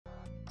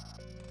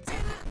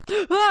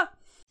Ah!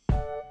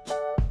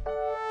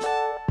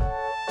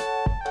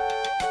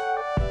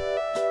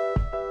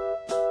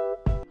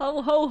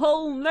 Ho ho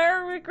ho,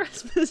 Merry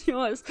Christmas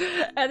jongens.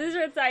 Het is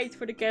weer tijd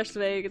voor de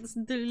kerstweek. Het is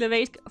natuurlijk de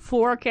week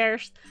voor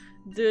kerst.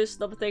 Dus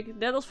dat betekent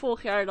net als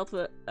vorig jaar dat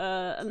we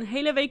een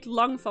hele week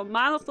lang van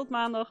maandag tot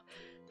maandag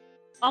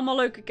allemaal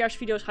leuke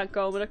kerstvideo's gaan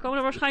komen. Er komen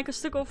er waarschijnlijk een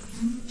stuk of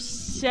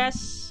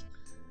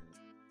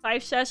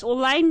 5, 6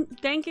 online,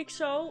 denk ik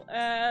zo.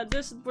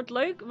 Dus het wordt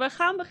leuk. We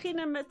gaan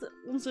beginnen met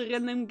onze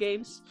random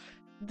games.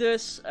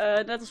 Dus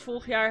net als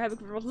vorig jaar heb ik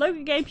weer wat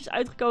leuke gamepjes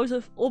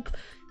uitgekozen op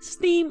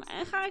Steam.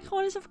 En ga ik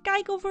gewoon eens even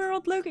kijken of er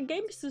wat leuke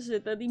gamepjes te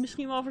zitten. Die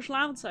misschien wel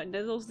verslavend zijn.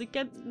 Net als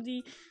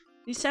die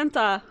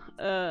Santa,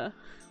 hoe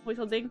heet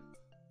dat ding?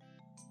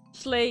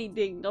 Sleigh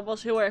ding. Dat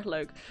was heel erg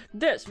leuk.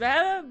 Dus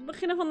we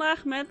beginnen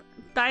vandaag met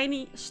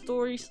Tiny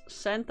Stories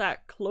Santa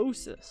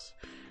Clauses.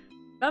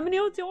 Ben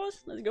benieuwd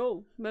jongens. Let's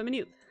go. Ben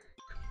benieuwd.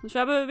 Dus we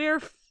hebben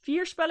weer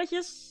 4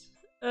 spelletjes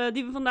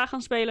die we vandaag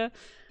gaan spelen.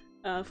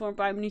 Voor een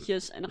paar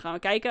minuutjes. En dan gaan we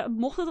kijken.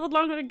 Mocht het wat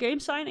langere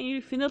games zijn en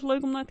jullie vinden het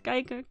leuk om naar te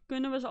kijken,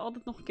 kunnen we ze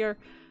altijd nog een keer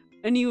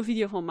een nieuwe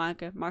video van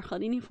maken. Maar ga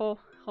in ieder geval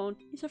gewoon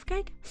eens even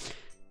kijken.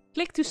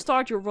 Click to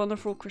start your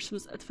wonderful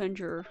Christmas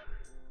adventure.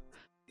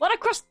 What a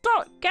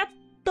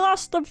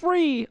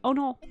catastrophe! Oh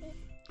no.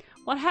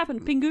 What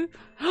happened, Pingu?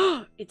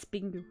 It's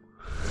Pingu.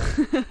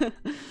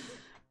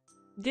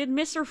 Did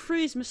Mr.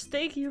 Freeze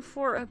mistake you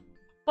for a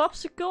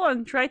popsicle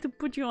and try to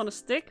put you on a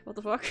stick? What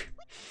the fuck?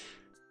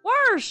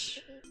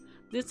 Worse!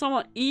 Did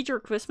someone eat your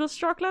Christmas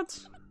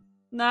chocolates?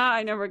 Nah,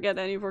 I never get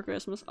any for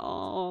Christmas.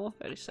 Oh,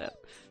 very sad.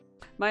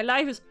 My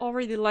life is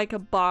already like a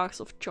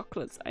box of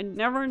chocolates. I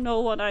never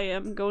know what I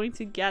am going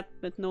to get,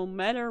 but no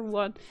matter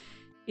what,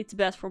 it's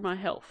best for my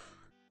health.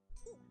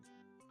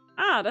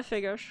 Ah, that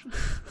figures.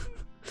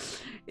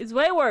 It's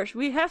way worse.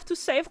 We have to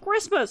save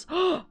Christmas.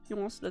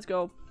 Jongens, let's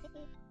go.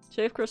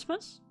 Save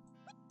Christmas?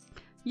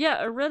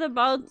 Yeah, I read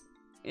about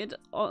it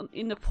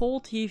in the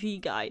Poll TV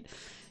guide.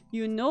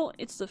 You know,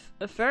 it's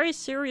a very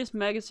serious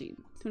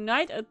magazine.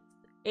 Tonight at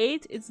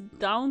 8, it's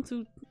down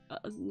to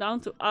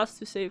us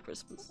to save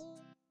Christmas.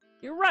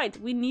 You're right,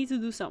 we need to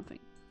do something.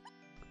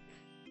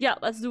 Yeah,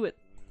 let's do it.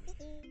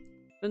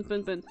 Punt,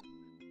 punt, punt.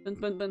 Punt,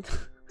 punt, punt.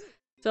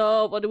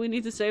 So, what do we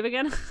need to save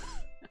again?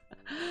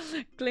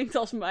 Klinkt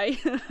als mij.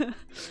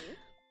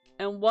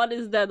 And what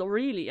is that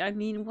really? I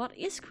mean, what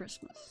is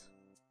Christmas?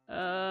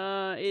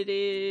 It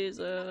is,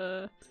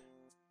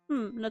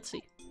 let's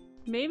see.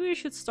 Maybe we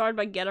should start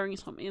by gathering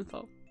some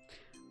info.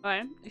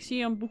 Alright, ik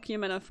zie een boekje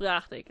met een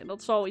vraagteken.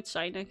 Dat zal iets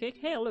zijn, denk ik.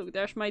 Hey, look,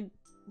 there's my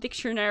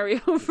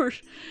dictionary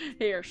over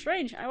here.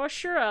 Strange, I was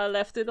sure I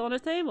left it on the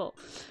table.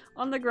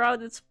 On the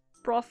ground, it's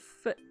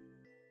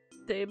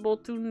profitable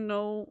to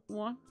know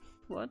what?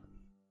 What?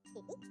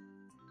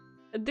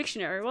 A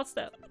dictionary, what's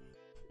that?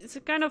 It's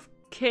a kind of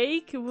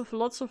cake with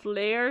lots of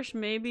layers,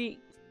 maybe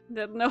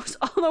that knows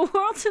all the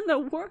words in the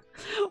world.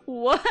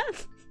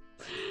 What?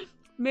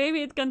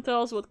 Maybe it can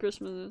tell us what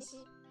Christmas is.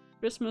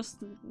 Christmas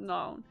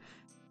noun.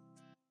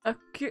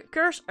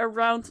 Occurs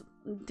around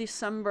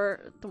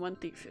December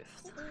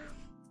 25th.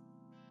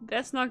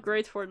 That's not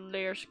great for the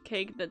layers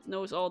cake that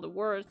knows all the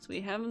words.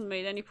 We haven't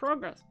made any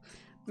progress.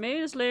 Maybe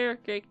this layer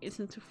cake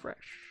isn't too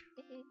fresh.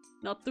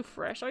 Not too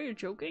fresh? Are you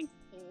joking?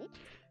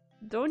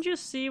 Don't you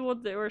see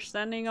what they were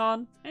standing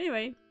on?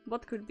 Anyway,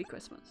 what could be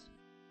Christmas?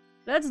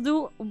 Let's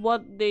do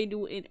what they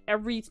do in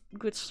every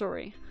good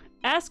story.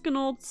 Ask an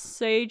old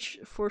sage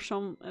for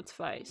some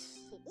advice.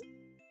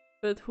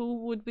 But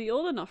who would be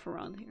old enough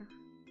around here?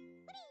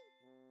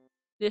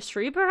 This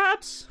tree,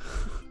 perhaps?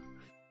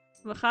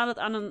 We gaan het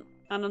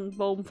aan een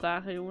boom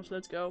vragen, jongens.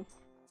 Let's go.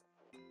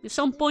 Dit is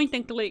zo'n point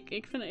and click.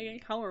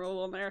 Ik hou er wel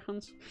van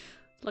ergens.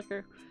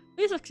 Lekker.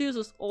 Please excuse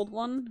us, old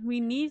one. We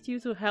need you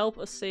to help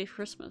us save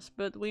Christmas.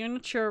 But we are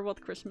not sure what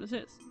Christmas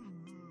is.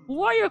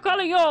 Who are you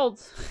calling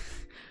old?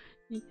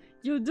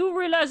 You do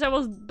realize I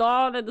was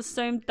done at the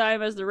same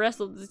time as the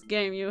rest of this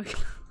game, you...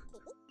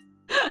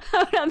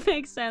 That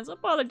makes sense.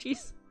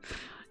 Apologies.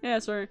 Yeah,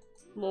 sorry.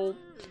 Lol.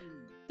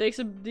 Takes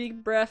a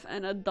deep breath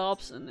and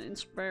adopts an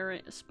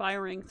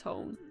inspiring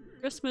tone.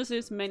 Christmas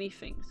is many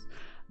things.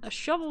 A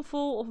shovel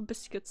full of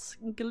biscuits,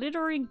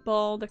 glittering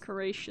ball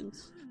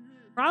decorations,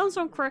 crowns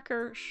on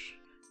crackers,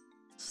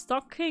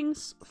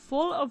 stockings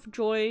full of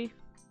joy,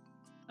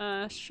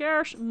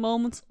 shares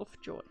moments of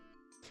joy.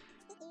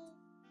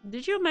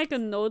 Did you make a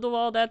note of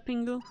all that,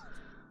 Pingu?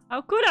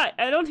 How could I?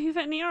 I don't have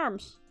any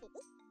arms.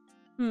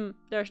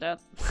 There's that.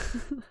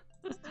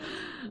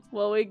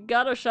 Well, we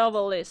got ourselves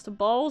a list.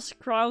 Balls,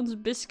 crowns,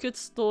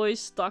 biscuits, toys,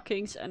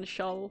 stockings, and a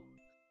shovel.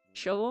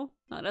 Shovel?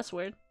 Nou, that's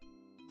weird.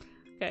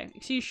 Oké,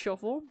 ik zie een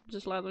shovel.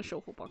 Dus laten we een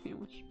shovel pakken,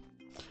 jongens.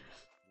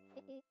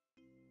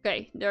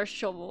 Okay, there's a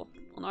shovel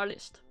on our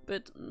list.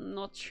 But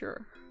not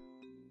sure.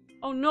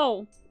 Oh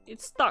no!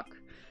 It's stuck.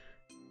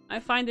 I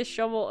find this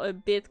shovel a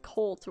bit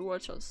cold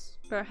towards us.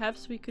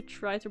 Perhaps we could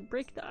try to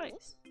break the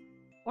ice.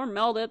 Or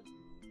melt it.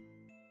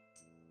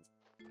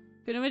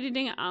 Kunnen we die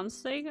dingen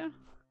aansteken?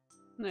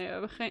 Nee, we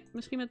hebben geen...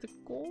 Misschien met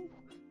de kool?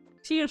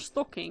 Ik zie een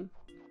stokking.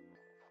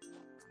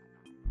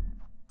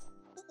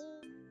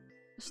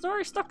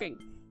 Story stocking.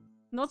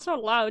 Not so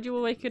loud, you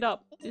will wake it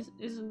up.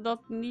 Isn't that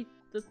niet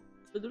the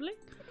bedoeling?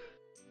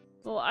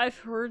 Well, I've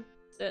heard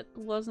that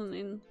was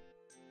an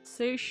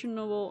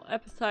insatiable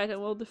appetite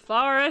and will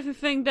devour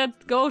everything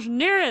that goes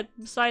near it.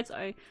 Besides,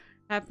 I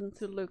happen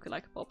to look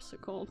like a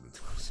popsicle.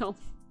 So,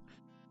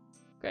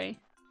 okay.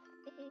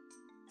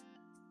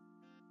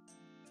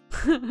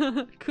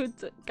 Could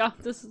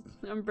count as an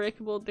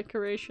unbreakable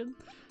decoration.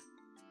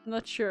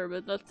 Not sure,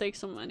 but that takes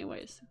some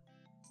anyways.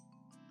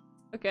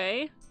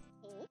 Okay.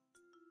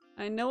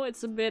 I know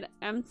it's a bit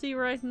empty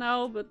right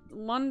now, but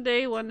one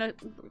day when it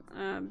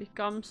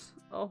becomes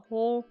a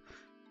whole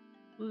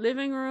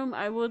living room,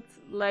 I would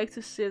like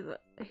to sit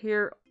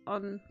here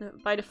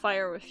by the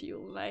fire with you,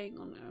 lying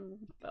on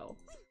a belt.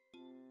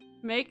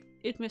 Make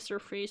it Mr.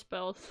 Freeze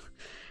belt,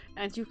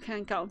 and you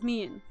can count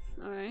me in.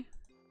 Alright.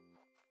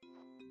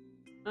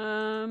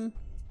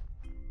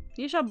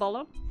 Hier zijn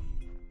ballen.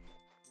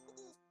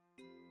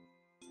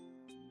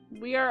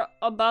 We are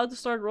about to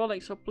start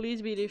rolling, so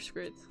please be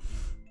discreet.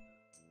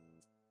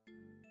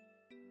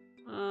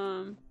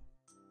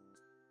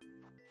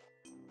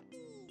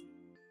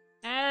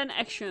 And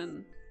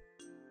action.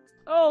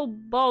 Oh,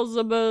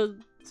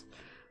 Balzabud.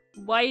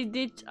 Why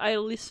did I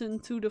listen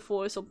to the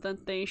voice of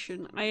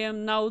temptation? I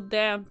am now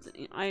damned.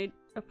 I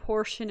a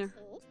poor sinner.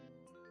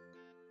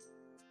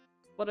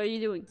 What are you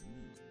doing?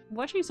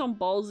 Watching some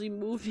ballsy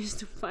movies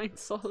to find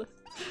solace.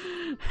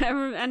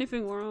 Ever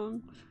anything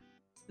wrong?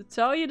 To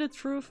tell you the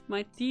truth,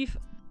 my teeth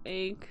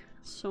ache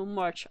so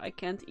much I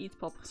can't eat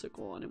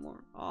popsicle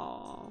anymore.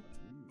 Aww.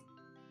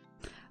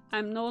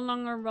 I'm no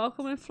longer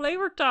welcome in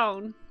Flavor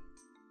Town.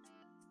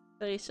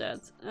 Very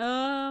sad.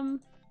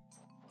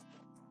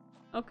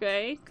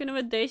 Oké, kunnen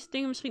we deze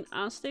dingen misschien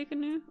aansteken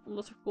nu?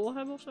 Omdat we kool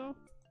hebben of zo?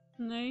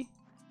 Nee.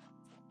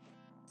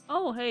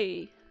 Oh,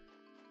 hey.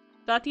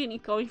 Staat hier een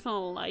icoontje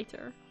van een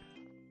lighter?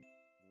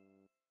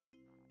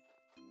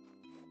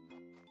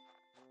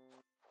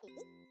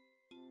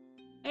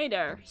 Hey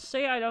there.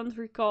 Say I don't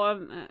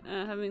recall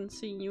having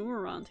seen you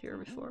around here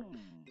before.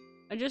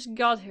 I just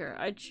got here.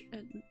 I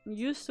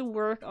used to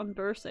work on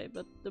birthday,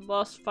 but the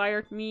boss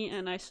fired me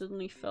and I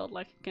suddenly felt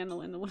like a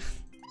candle in the wind.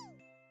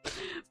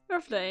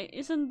 Birthday?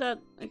 Isn't that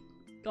a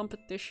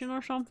competition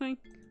or something?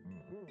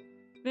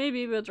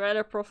 Maybe, but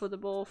rather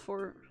profitable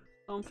for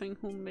something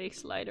who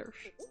makes lighters.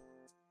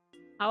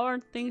 How are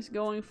things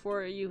going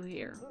for you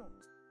here?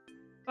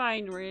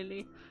 Fine,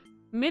 really.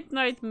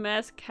 Midnight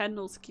mass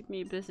candles keep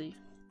me busy.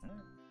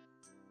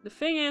 The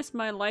thing is,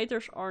 my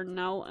lighters are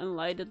now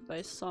enlightened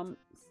by some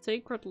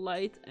sacred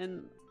light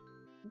and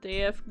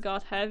they have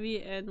got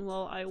heavy and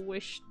well, I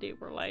wish they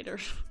were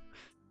lighters.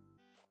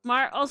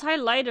 Maar als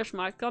hij lighters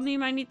maakt, kan hij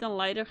mij niet een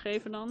lighter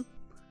geven dan?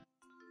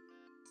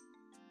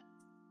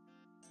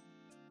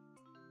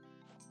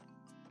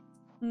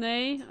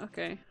 Nee?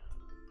 Oké.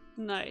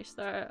 Nice.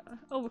 Daar...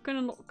 Oh,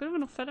 kunnen we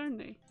nog verder?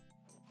 Nee.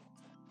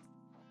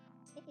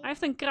 Hij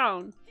heeft een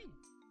crown.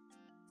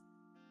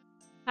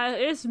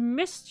 His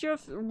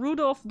Mischief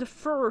Rudolph the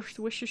First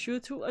wishes you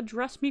to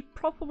address me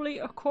properly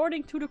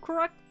according to the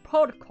correct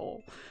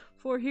protocol.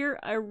 For here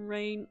I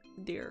reign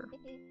dear.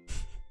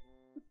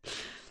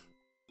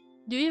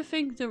 Do you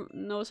think the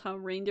knows how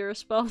reindeer is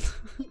spelled?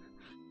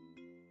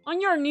 On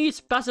your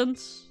knees,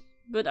 peasants!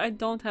 But I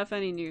don't have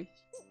any knees.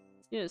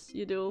 Yes,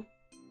 you do.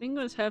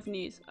 Penguins have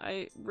knees.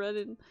 I read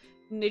it in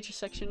the nature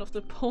section of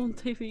the Pollen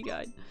TV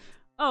guide.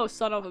 Oh,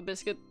 son of a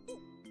biscuit.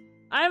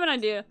 I have an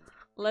idea.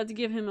 Let's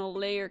give him a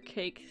layer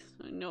cake.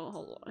 So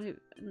he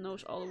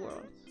knows all the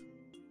world.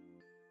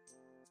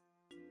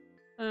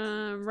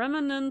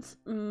 Remnant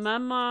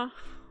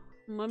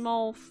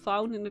mammal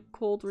found in the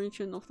cold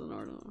region of the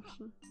northern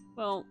ocean.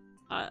 Well,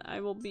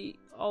 I will be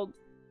all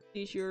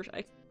these years.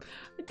 I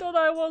thought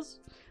I was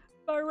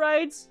by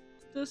rights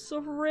the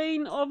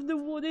sovereign of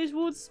these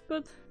woods,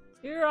 but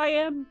here I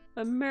am,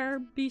 a mere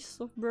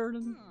beast of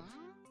burden.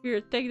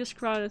 Here, take this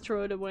crown and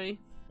throw it away.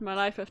 My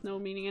life has no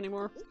meaning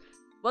anymore.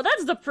 Well,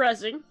 that's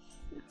depressing.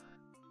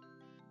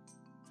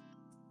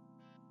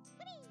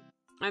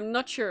 I'm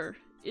not sure.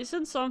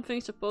 Isn't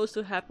something supposed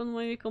to happen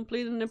when we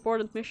complete an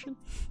important mission?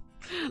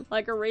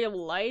 Like a ray of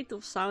light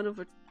or sound of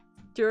a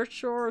church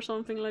shore or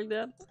something like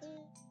that?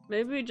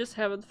 Maybe we just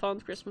haven't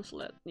found Christmas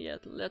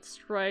yet. Let's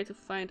try to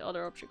find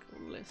other objects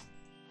on the list.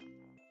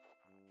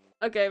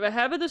 Oké, we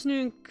hebben dus nu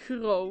een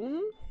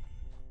kroon.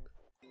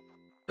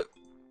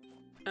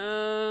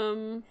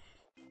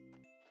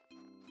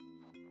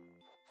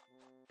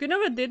 Kunnen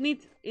we dit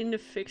niet in de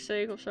fik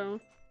steken of zo?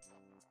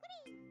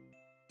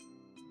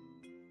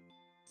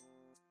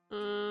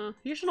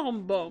 Hier is nog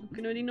een boom.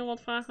 Kunnen we die nog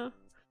wat vragen?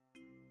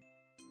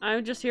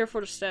 I'm just here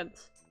for the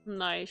stand.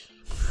 Nice.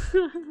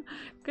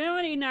 Kunnen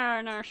we niet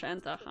naar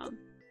Santa gaan?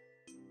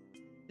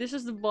 This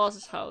is the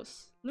boss's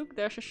house. Look,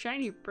 there's a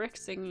shiny brick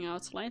sticking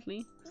out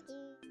slightly.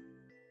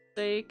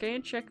 Say, can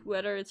you check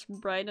whether it's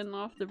bright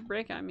enough? The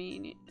brick, I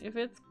mean. If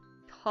it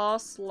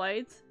casts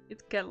light,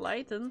 it can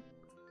lighten.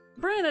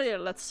 Brilliant idea,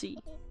 let's see.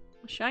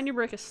 A shiny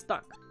brick is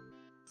stuck.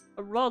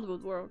 A rod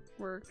would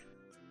work.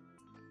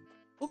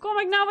 Hoe kom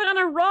ik nou weer aan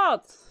een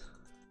rod?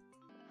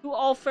 To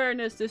all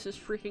fairness, this is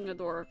freaking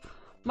adorable.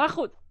 Maar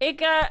goed, ik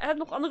heb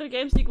nog andere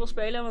games die ik wil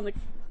spelen. Want ik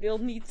wil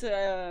niet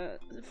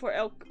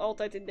voor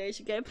altijd in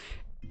deze game.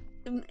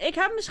 Ik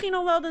heb misschien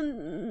al wel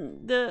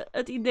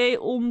het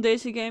idee om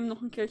deze game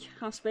nog een keertje te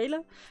gaan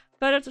spelen.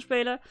 Verder te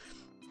spelen.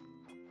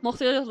 Mocht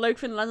je het leuk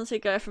vinden, laat het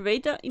zeker even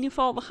weten. In ieder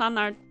geval, we gaan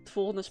naar het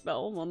volgende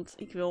spel. Want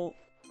ik wil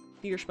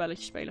 4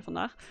 spelletjes spelen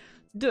vandaag.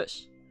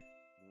 Dus,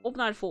 op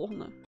naar de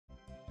volgende.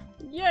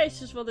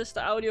 Jezus, wat is de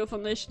audio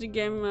van deze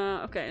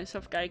game? Oké, eens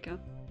even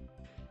kijken.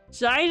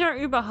 Zijn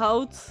er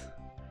überhaupt...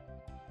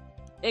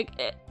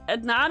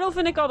 Het nadeel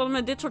vind ik altijd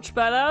met dit soort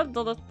spellen,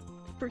 dat het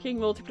freaking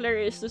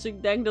multiplayer is. Dus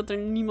ik denk dat er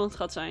niemand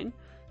gaat zijn.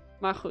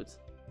 Maar goed,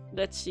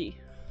 let's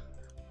see.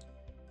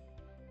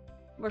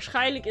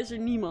 Waarschijnlijk is er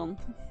niemand.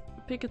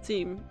 Pick a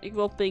team. Ik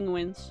wil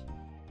penguins.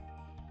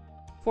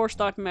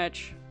 4-start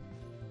match.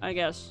 I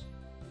guess.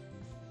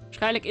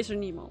 Waarschijnlijk is er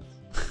niemand.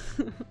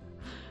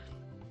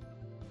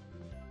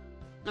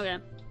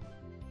 Oké.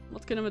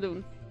 Wat kunnen we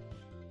doen?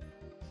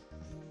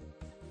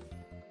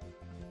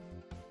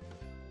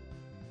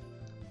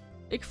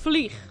 Ik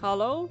vlieg.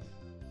 Hallo?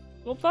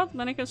 Klopt dat?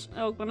 Ben ik een...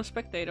 Oh, ik ben een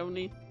spectator of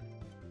niet?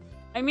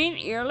 I mean,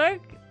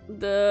 eerlijk.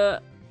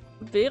 De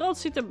wereld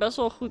ziet er best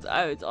wel goed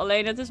uit.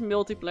 Alleen het is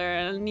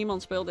multiplayer en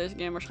niemand speelt deze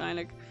game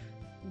waarschijnlijk.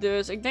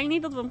 Dus ik denk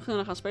niet dat we hem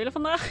kunnen gaan spelen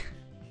vandaag.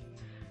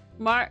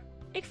 Maar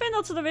ik vind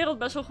dat ze de wereld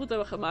best wel goed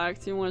hebben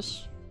gemaakt,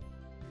 jongens.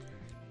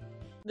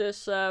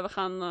 Dus we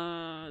gaan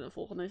de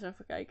volgende eens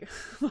even kijken.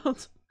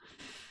 Want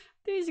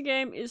deze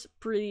game is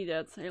pretty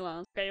dead,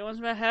 helaas. Oké, jongens,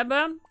 we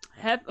hebben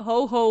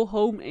Ho Ho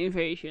Home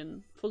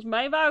Invasion. Volgens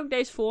mij wou ik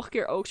deze vorige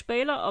keer ook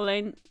spelen.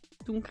 Alleen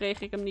toen kreeg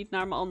ik hem niet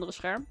naar mijn andere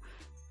scherm.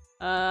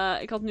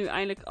 Ik had nu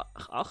eindelijk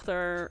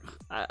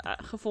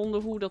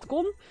gevonden hoe dat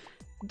kon.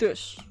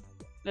 Dus,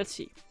 let's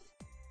see.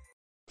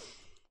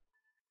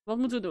 Wat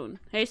moeten we doen?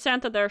 Hey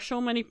Santa, there are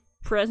so many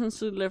presents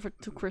to deliver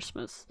to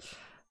Christmas.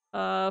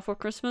 For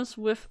Christmas,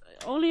 with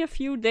only a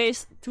few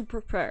days to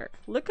prepare.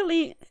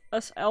 Luckily,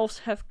 us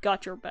elves have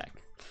got your back.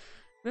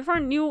 With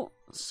our new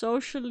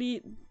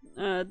socially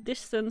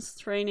distanced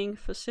training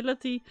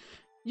facility,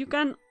 you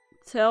can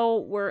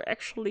tell we're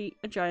actually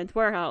a giant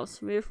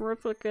warehouse. We've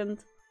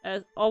replicant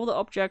as all the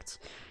objects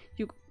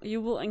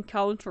you will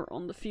encounter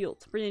on the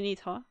field. Pretty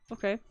neat, huh?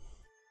 Okay.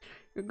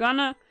 You're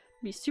gonna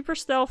be super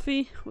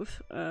stealthy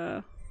with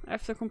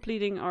after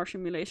completing our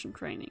simulation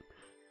training.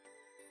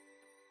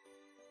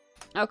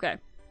 Okay.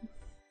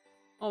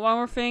 Oh, one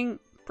more thing.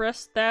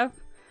 Press tab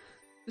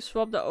to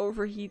swap the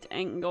overheat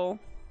angle.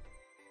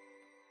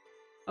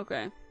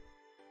 Okay.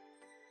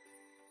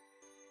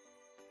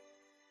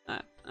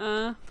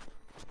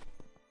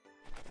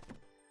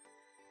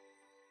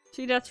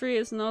 See, that tree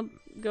is not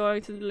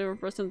going to deliver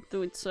present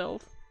to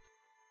itself.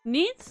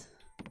 Neat?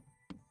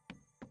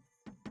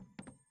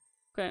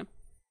 Okay.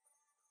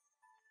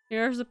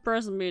 Here's the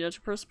present meter.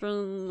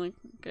 Present, like,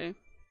 okay.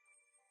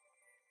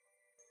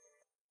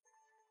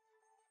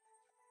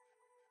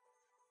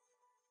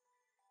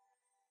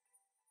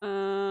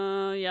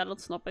 Ja,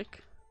 dat snap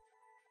ik.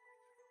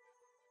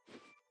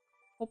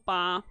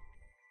 Hoppa.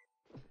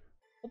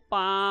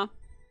 Hoppa.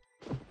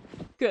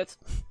 Kut.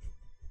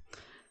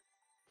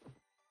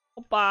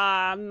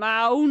 Hoppa.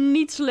 Nou,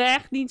 niet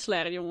slecht. Niet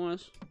slecht,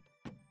 jongens.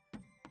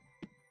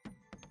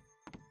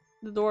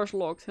 De door is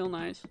locked. Heel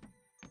nice.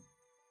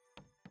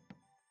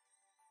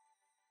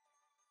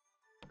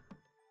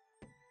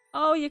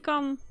 Oh, je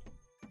kan...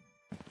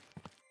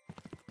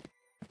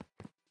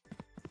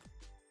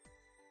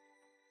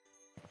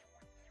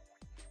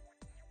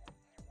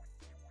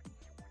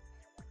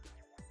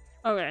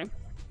 Oké.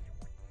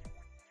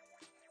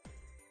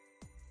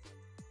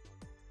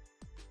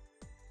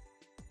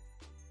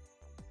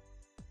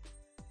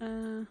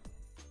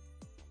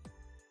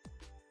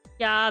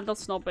 Ja, dat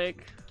snap ik.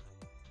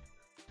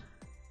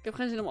 Ik heb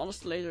geen zin om alles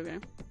te lezen, oké.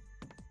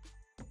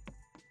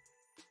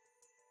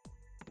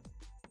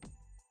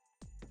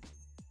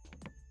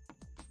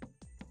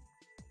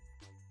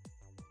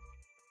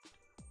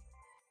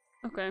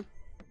 Oké,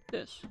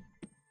 dus.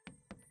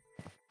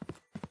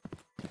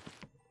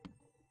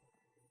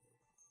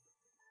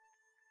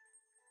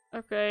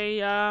 Oké,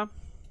 ja.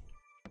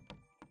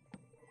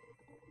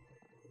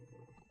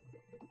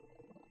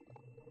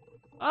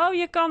 Oh,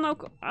 je kan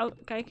ook... Oh,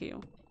 kijken,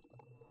 joh.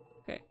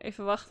 Oké,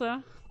 even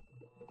wachten.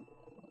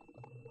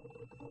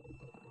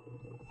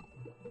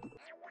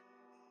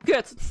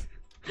 Kut!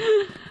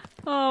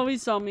 Oh, wie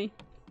saw me?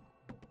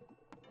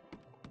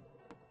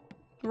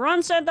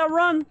 Run, Santa,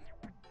 run!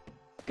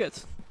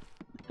 Kut.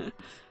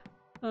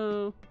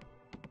 Oh.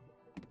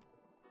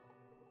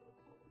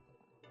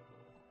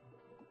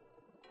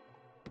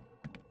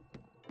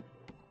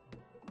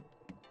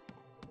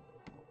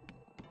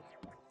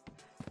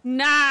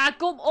 Nou,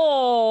 kom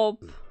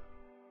op!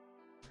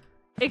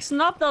 Ik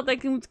snap dat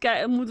ik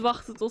moet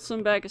wachten tot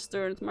zijn back is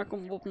turned, maar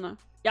kom op nou.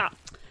 Ja.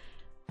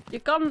 Je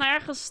kan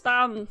nergens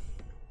staan.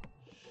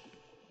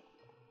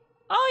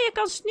 Oh, je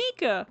kan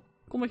sneaken!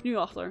 Kom ik nu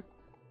achter.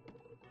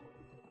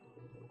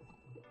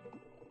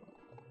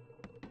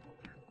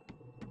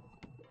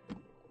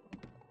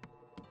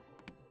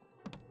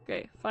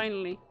 Oké,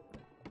 finally.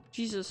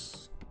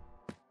 Jesus.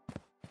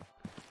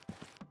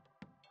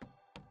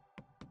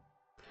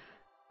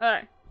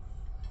 Alright.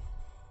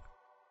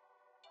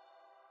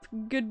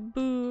 Good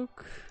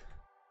book.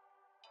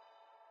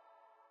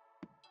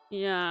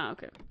 Ja,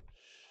 oké.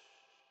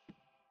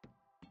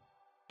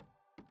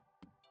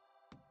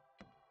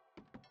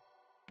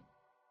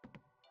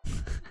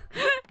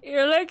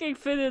 Eerlijk, ik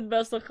vind het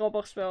best een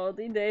grappig spel. Het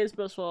idee is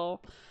best wel...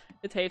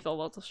 Het heeft al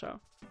wat of zo.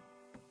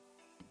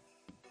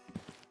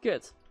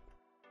 Kut.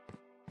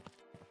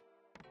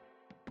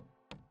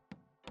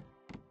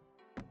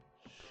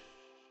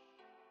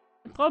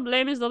 Het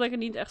probleem is dat ik het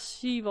niet echt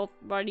zie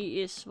waar die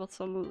is. Wat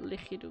zo'n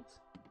lichtje doet.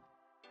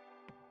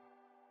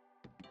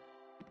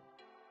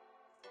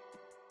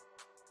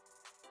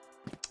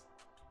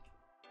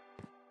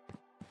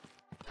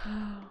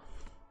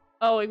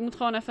 Oh, ik moet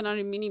gewoon even naar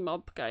die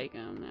minimap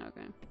kijken. Ja,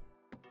 oké.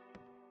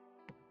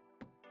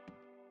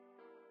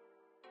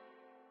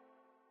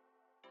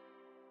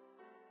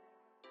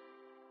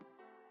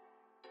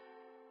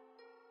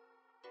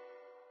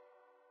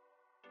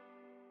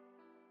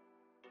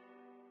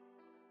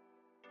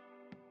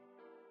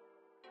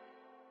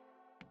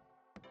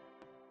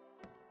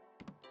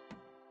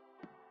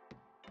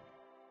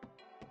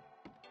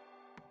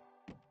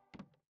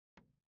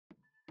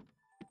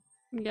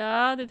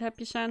 Ja, dit heb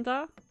je,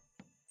 Santa.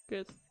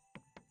 Kut.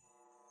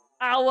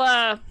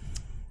 Auwe!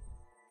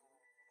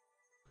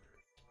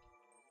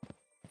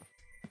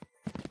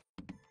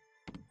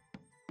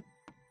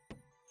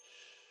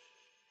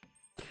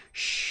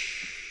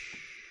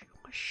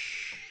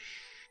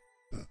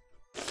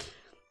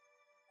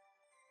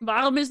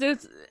 Waarom is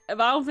dit...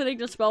 Waarom vind ik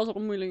dit spel zo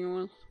moeilijk,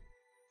 jongens?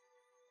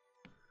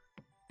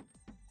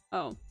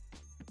 Oh.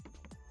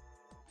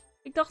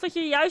 Ik dacht dat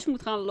je juist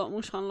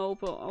moest gaan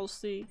lopen als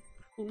die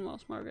groen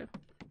was, maar oké.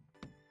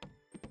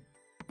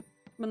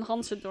 Mijn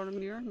hand zit door de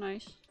muur.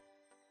 Nice.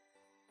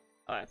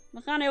 Alright,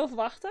 we gaan heel even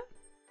wachten.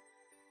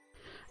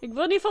 Ik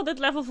wil in ieder geval dit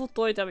level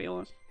voltooid hebben,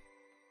 jongens.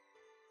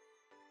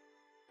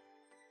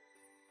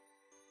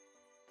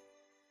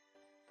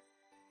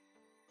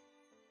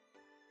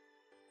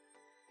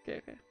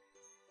 Oké.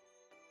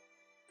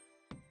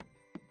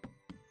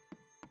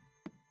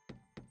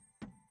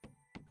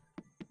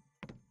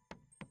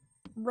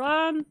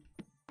 Run!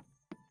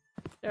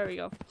 There we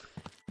go.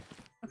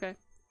 Oké.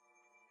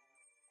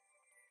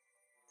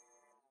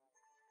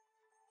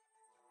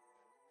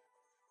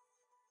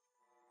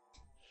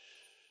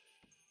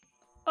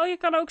 Oh, je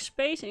kan ook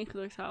space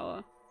ingedrukt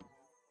houden.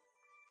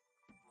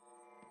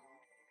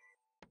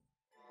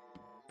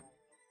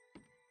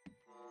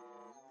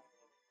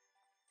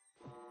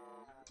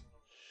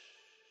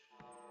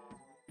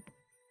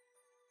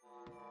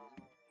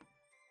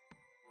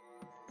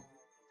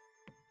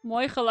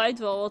 Mooi geluid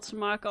wel wat ze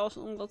maken als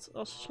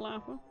ze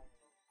slapen.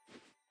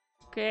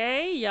 Oké,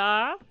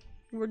 ja.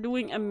 We're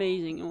doing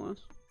amazing,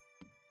 jongens.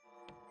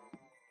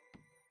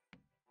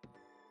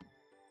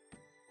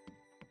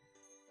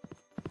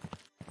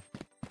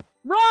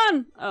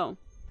 Run! Oh.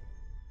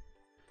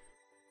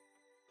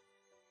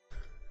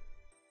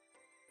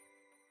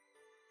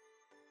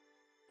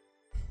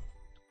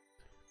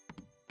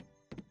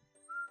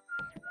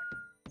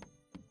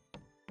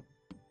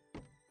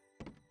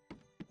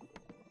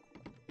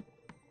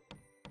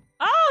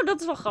 Oh, dat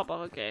is wel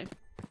grappig, oké.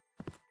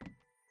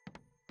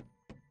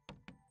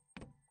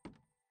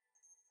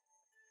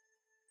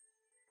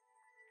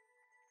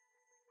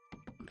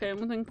 Oké, we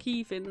moeten een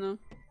key vinden.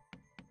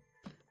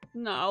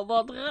 Nou,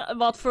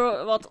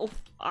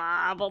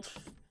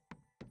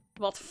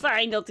 wat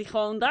fijn dat hij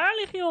gewoon daar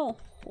ligt, joh.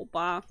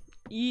 Hoppa.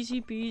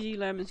 Easy peasy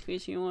lemon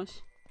squeezy,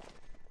 jongens.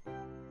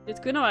 Dit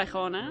kunnen wij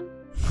gewoon, hè?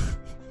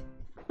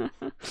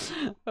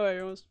 Oké,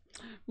 jongens.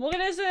 Mocht je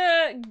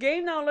deze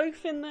game nou leuk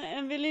vinden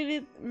en willen jullie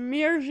dit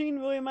meer zien,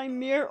 wil je mij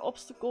meer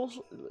obstacles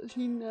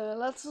zien,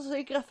 laat het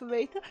zeker even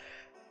weten.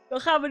 Dan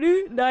gaan we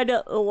nu naar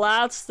de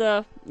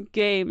laatste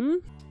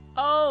game.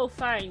 Oh,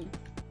 fijn.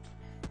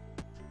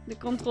 De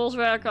controls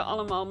werken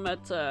allemaal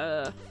met...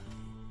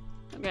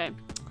 Oké.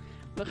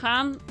 We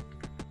gaan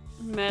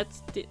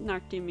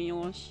naar Timmy,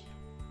 jongens.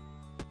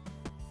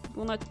 Ik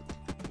wil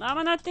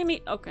naar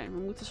Timmy. Oké, we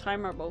moeten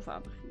schijnbaar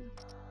bovenaan beginnen.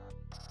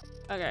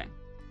 Oké.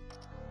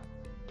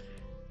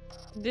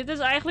 Dit is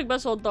eigenlijk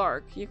best wel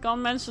dark. Je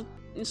kan mensen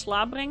in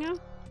slaap brengen.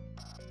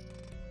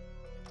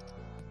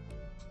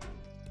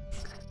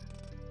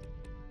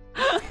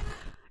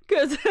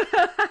 Kut.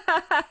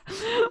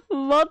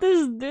 Wat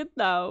is dit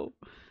nou?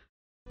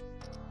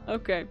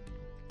 Oké.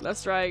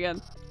 Let's try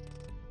again.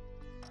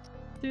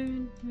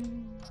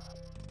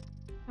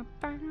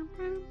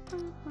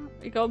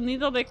 Ik hoop niet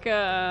dat ik...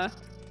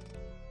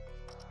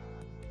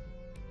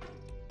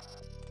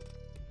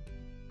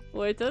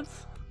 Hoe heet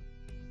het?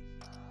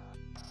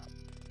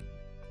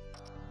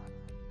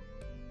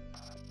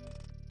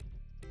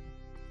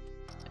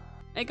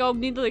 Ik hoop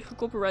niet dat ik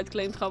gecopyright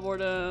claimed ga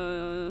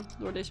worden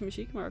door deze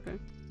muziek, maar oké.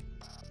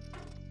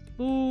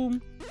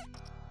 Boom.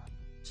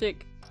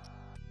 Sick.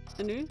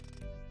 En nu?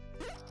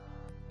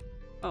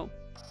 Oh.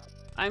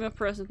 I'm a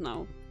present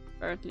now,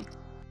 apparently.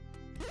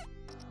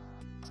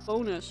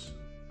 Bonus.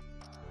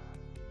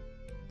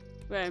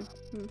 Oké.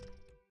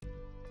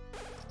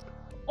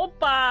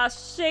 Hoppa,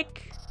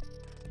 sick.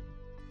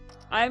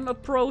 I'm a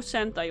pro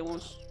Santa,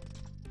 jongens.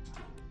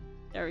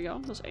 There we go,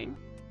 dat is 1.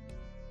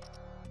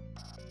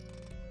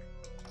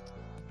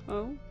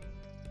 Oh.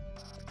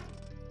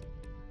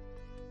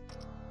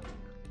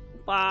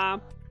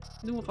 Hoppa.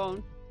 Doen we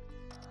gewoon.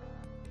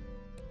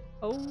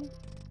 Oh.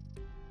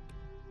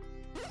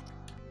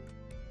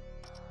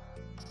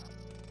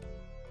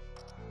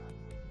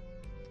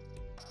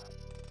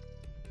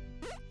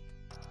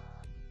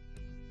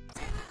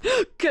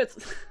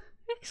 Kut.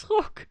 Ik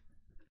schrok.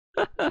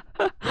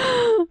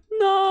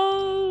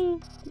 No.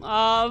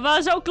 Ah, we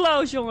waren zo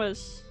close,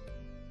 jongens.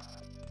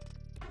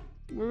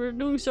 We're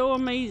doing so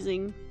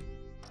amazing.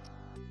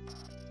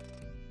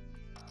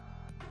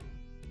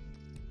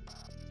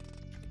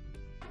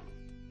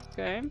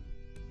 Oké.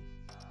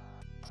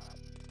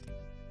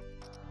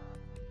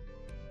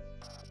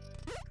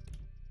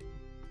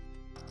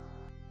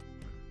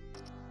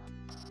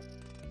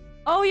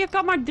 Oh, je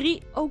kan maar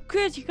 3. Oh,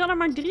 kut. Je kan er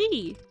maar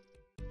 3.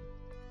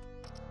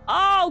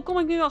 Oh, kom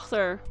ik nu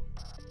achter.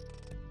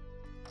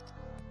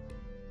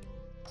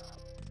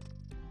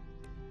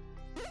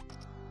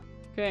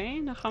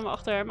 Oké, dan gaan we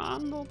achter hem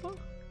aanlopen.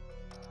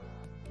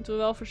 Moeten we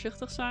wel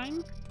voorzichtig zijn.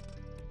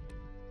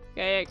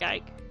 Oké,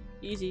 kijk.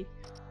 Easy.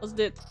 Wat is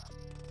dit?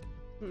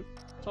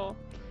 Zo.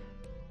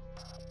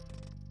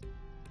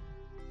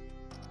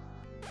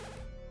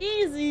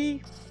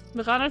 Easy.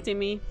 We gaan naar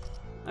Timmy.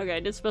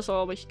 Oké, dit is best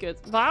wel een beetje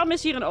kut. Waarom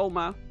is hier een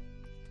oma?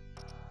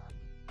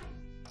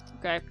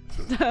 Oké.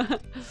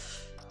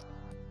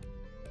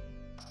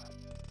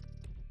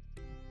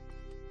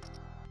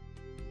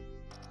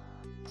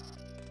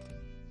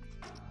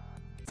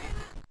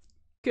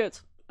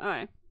 Kut.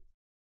 Alright.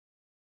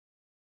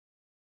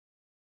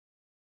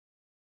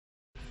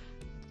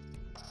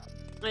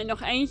 En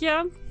nog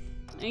eentje.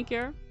 Eén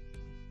keer.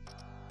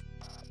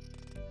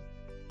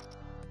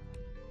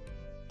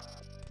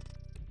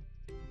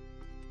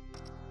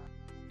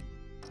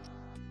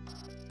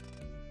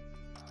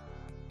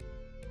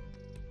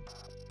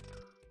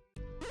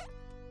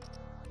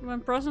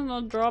 When present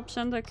on drop,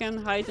 Santa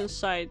can hide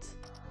inside.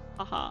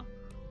 Aha.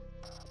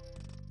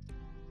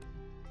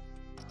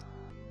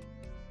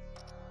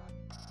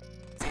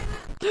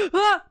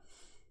 Ah!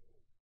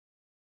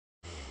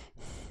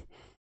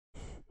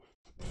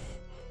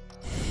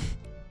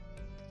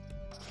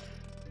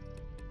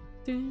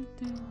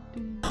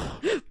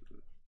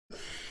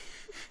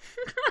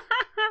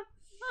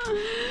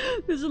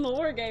 Dit is een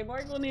horror game hoor,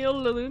 ik wil niet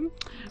heel veel doen.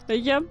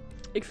 Weet je,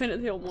 ik vind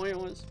het heel mooi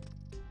jongens.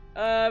 We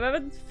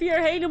hebben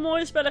 4 hele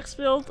mooie spellen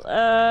gespeeld,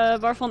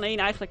 waarvan 1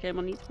 eigenlijk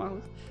helemaal niet, maar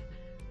goed.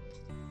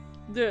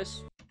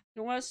 Dus,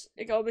 jongens,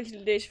 ik hoop dat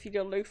jullie deze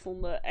video leuk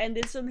vonden. En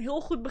dit is een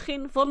heel goed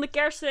begin van de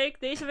kerstweek.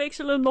 Deze week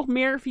zullen er nog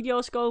meer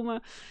video's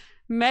komen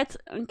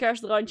met een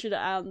kerstrandje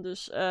eraan.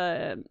 Dus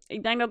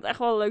ik denk dat het echt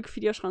wel leuke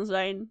video's gaan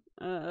zijn.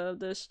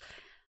 Dus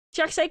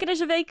check zeker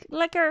deze week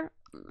lekker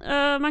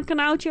mijn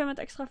kanaaltje met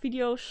extra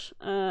video's.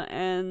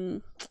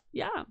 En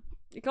ja,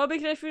 ik hoop dat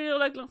jullie deze video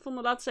leuk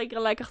vonden. Laat zeker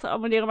een like achter,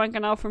 abonneren op mijn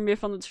kanaal voor meer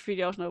van dit soort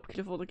video's. En hoop ik je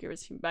de volgende keer weer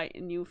te zien bij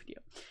een nieuwe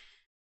video.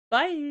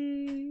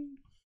 Bye!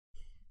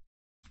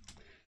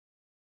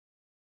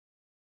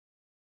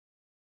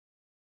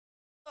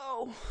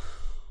 Oh.